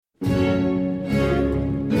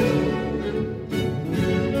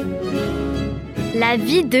La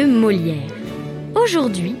vie de Molière.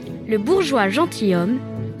 Aujourd'hui, le bourgeois gentilhomme,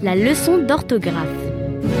 la leçon d'orthographe.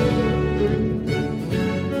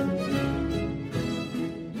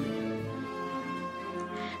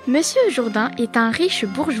 Monsieur Jourdain est un riche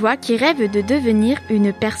bourgeois qui rêve de devenir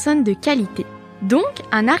une personne de qualité, donc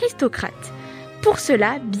un aristocrate. Pour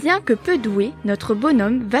cela, bien que peu doué, notre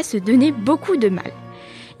bonhomme va se donner beaucoup de mal.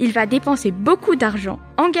 Il va dépenser beaucoup d'argent,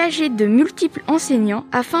 engager de multiples enseignants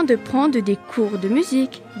afin de prendre des cours de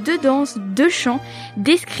musique, de danse, de chant,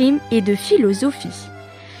 d'escrime et de philosophie.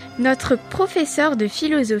 Notre professeur de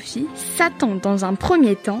philosophie s'attend dans un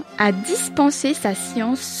premier temps à dispenser sa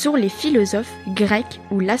science sur les philosophes grecs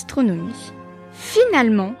ou l'astronomie.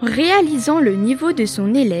 Finalement, réalisant le niveau de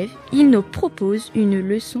son élève, il nous propose une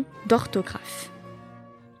leçon d'orthographe.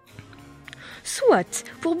 Soit,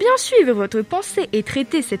 pour bien suivre votre pensée et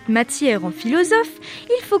traiter cette matière en philosophe,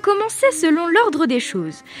 il faut commencer selon l'ordre des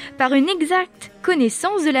choses, par une exacte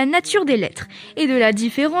connaissance de la nature des lettres et de la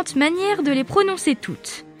différente manière de les prononcer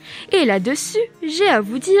toutes. Et là-dessus, j'ai à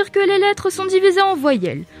vous dire que les lettres sont divisées en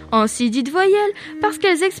voyelles, ainsi dites voyelles parce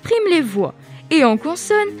qu'elles expriment les voix, et en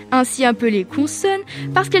consonnes, ainsi appelées consonnes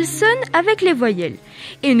parce qu'elles sonnent avec les voyelles,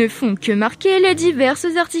 et ne font que marquer les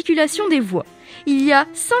diverses articulations des voix. Il y a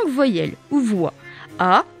 5 voyelles ou voix.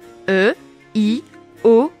 A, E, I,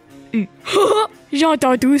 O, U.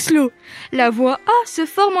 J'entends tout slow. La voix A se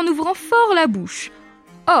forme en ouvrant fort la bouche.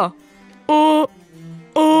 A. O,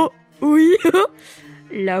 oui.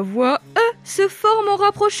 La voix E se forme en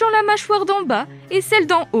rapprochant la mâchoire d'en bas et celle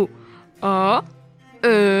d'en haut. A,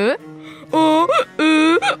 E, O,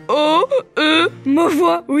 ma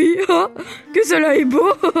voix, oui. Que cela est beau.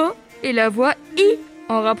 Et la voix I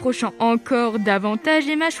en rapprochant encore davantage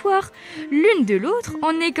les mâchoires, l'une de l'autre,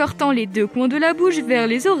 en écartant les deux coins de la bouche vers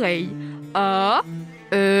les oreilles. A,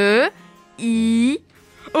 E, I,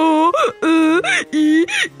 O, I.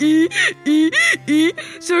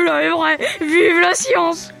 Cela est vrai. Vive la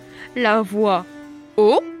science. La voix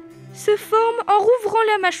O se forme en rouvrant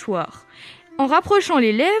la mâchoire, en rapprochant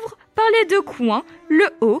les lèvres par les deux coins, le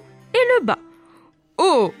haut et le bas.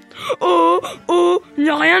 O. Il n'y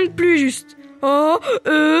a rien de plus juste. A,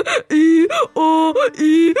 E, I, O.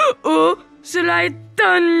 Cela est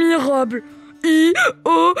admirable. I,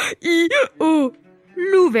 O.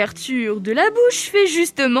 L'ouverture de la bouche fait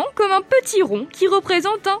justement comme un petit rond qui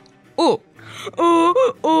représente un O.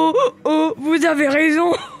 Vous avez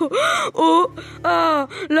raison.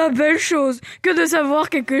 La belle chose que de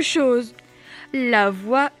savoir quelque chose. La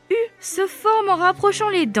voix U se forme en rapprochant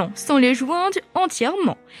les dents sans les joindre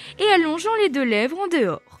entièrement et allongeant les deux lèvres en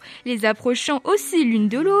dehors, les approchant aussi l'une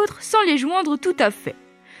de l'autre sans les joindre tout à fait.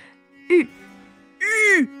 U.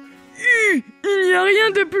 Il n'y a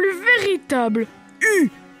rien de plus véritable. U.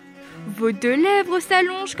 Vos deux lèvres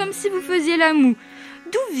s'allongent comme si vous faisiez la moue,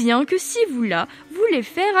 d'où vient que si vous là voulez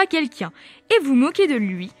faire à quelqu'un et vous moquez de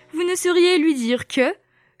lui, vous ne sauriez lui dire que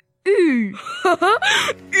U.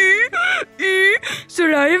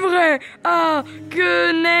 Cela est vrai.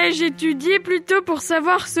 Que n'ai-je étudié plutôt pour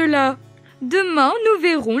savoir cela? Demain, nous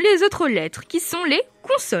verrons les autres lettres qui sont les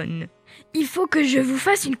consonnes. Il faut que je vous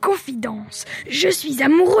fasse une confidence. Je suis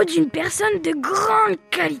amoureux d'une personne de grande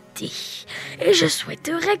qualité. Et je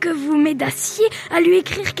souhaiterais que vous m'aidassiez à lui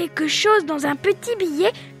écrire quelque chose dans un petit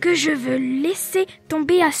billet que je veux laisser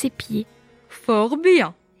tomber à ses pieds. Fort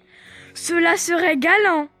bien. Cela serait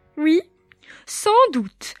galant, oui? Sans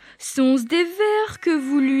doute. Sont-ce des vers que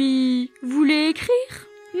vous lui voulez écrire?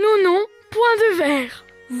 Non, point de vers.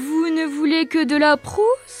 Vous ne voulez que de la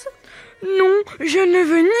prose? Non, je ne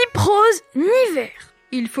veux ni prose ni vers.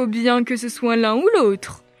 Il faut bien que ce soit l'un ou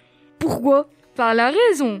l'autre. Pourquoi? Par la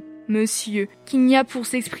raison, monsieur, qu'il n'y a pour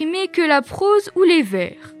s'exprimer que la prose ou les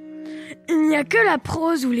vers. Il n'y a que la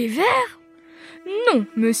prose ou les vers? Non,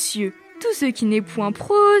 monsieur, tout ce qui n'est point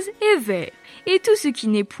prose est vers, et tout ce qui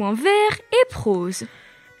n'est point vers est prose.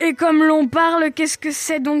 Et comme l'on parle, qu'est-ce que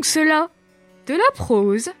c'est donc cela? De la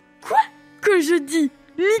prose. Quoi? Que je dis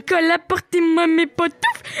Nicolas, portez-moi mes pantoufles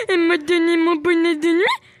et me donnez mon bonnet de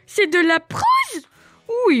nuit, c'est de la prose?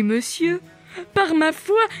 Oui, monsieur. Par ma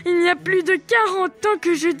foi, il y a plus de 40 ans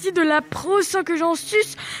que je dis de la prose sans que j'en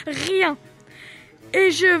suce rien. Et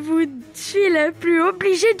je vous suis la plus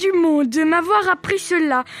obligée du monde de m'avoir appris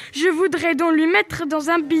cela. Je voudrais donc lui mettre dans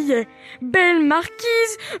un billet. Belle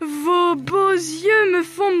marquise, vos beaux yeux me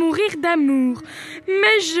font mourir d'amour.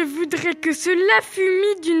 Mais je voudrais que cela fût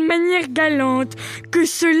mis d'une manière galante, que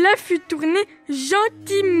cela fût tourné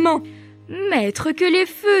gentiment. Maître, que les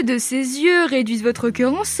feux de ses yeux réduisent votre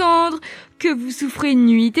cœur en cendres, que vous souffrez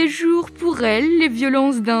nuit et jour pour elle les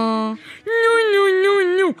violences d'un...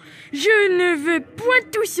 Non, non, je ne veux point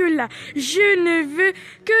tout cela. Je ne veux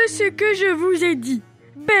que ce que je vous ai dit.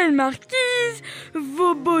 Belle marquise,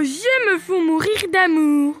 vos beaux yeux me font mourir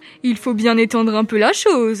d'amour. Il faut bien étendre un peu la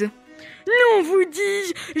chose. Non, vous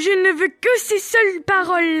dis-je, je ne veux que ces seules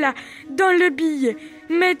paroles-là dans le billet,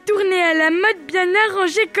 mais tournées à la mode, bien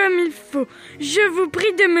arrangées comme il faut. Je vous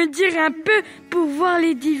prie de me dire un peu pour voir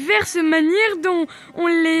les diverses manières dont on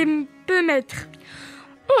les peut mettre.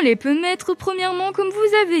 On les peut mettre premièrement comme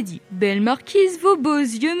vous avez dit. Belle marquise, vos beaux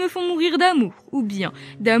yeux me font mourir d'amour. Ou bien,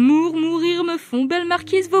 d'amour mourir me font, belle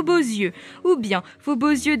marquise, vos beaux yeux. Ou bien, vos beaux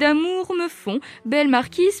yeux d'amour me font, belle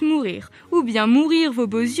marquise, mourir. Ou bien, mourir vos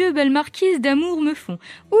beaux yeux, belle marquise, d'amour me font.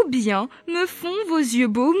 Ou bien, me font vos yeux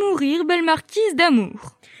beaux mourir, belle marquise,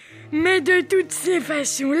 d'amour. Mais de toutes ces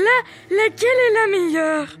façons-là, laquelle est la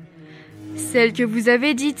meilleure? Celle que vous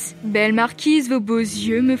avez dite. Belle marquise, vos beaux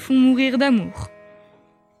yeux me font mourir d'amour.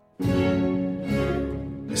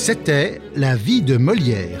 C'était La vie de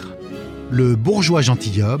Molière, le Bourgeois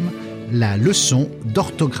Gentilhomme, la leçon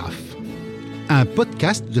d'orthographe. Un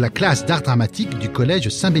podcast de la classe d'art dramatique du Collège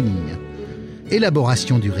Saint-Bénigne.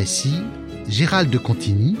 Élaboration du récit, Gérald de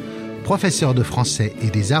Contini, professeur de français et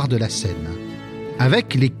des arts de la scène.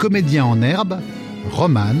 Avec les comédiens en herbe,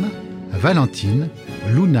 Romane, Valentine,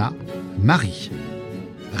 Louna, Marais.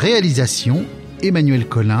 Réalisation, Emmanuel,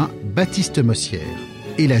 Collin, Baptiste, Mossiere.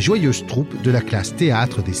 Et la joyeuse troupe de la classe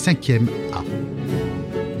théâtre des 5e A.